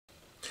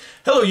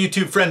Hello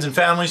YouTube friends and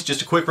families,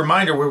 just a quick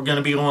reminder, we're going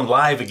to be going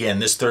live again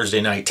this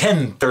Thursday night,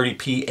 10:30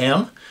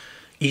 p.m.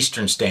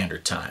 Eastern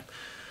Standard Time.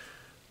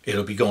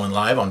 It'll be going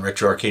live on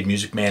Retro Arcade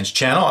Music Man's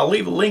channel. I'll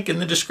leave a link in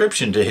the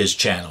description to his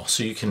channel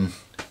so you can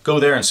go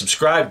there and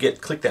subscribe,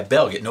 click that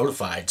bell, get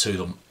notified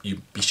so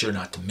you be sure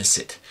not to miss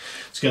it.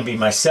 It's going to be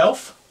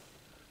myself,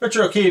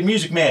 Retro Arcade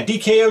Music Man,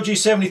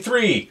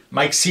 DKOG73,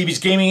 Mike Seabee's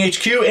Gaming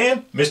HQ,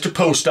 and Mr.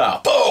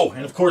 Postop. Oh,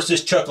 and of course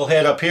this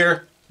chucklehead up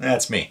here,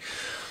 that's me.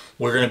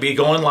 We're going to be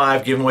going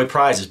live, giving away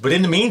prizes. But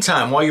in the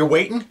meantime, while you're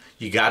waiting,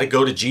 you got to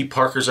go to G.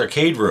 Parker's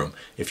Arcade Room.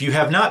 If you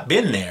have not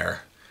been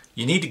there,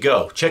 you need to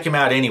go. Check him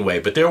out anyway.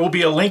 But there will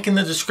be a link in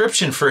the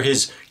description for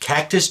his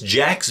Cactus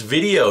Jacks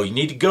video. You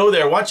need to go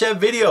there, watch that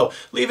video.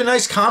 Leave a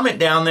nice comment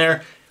down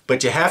there.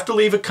 But you have to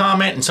leave a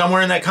comment, and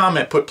somewhere in that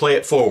comment, put "Play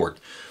It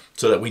Forward,"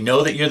 so that we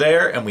know that you're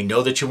there and we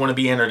know that you want to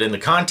be entered in the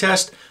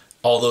contest.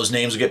 All those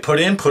names will get put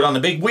on the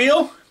big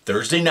wheel.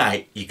 Thursday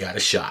night, you got a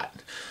shot.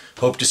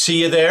 Hope to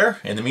see you there.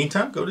 In the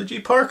meantime, go to G.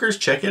 Parker's,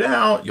 check it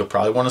out. You'll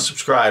probably want to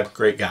subscribe.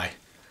 Great guy.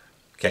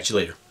 Catch you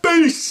later.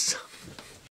 Peace!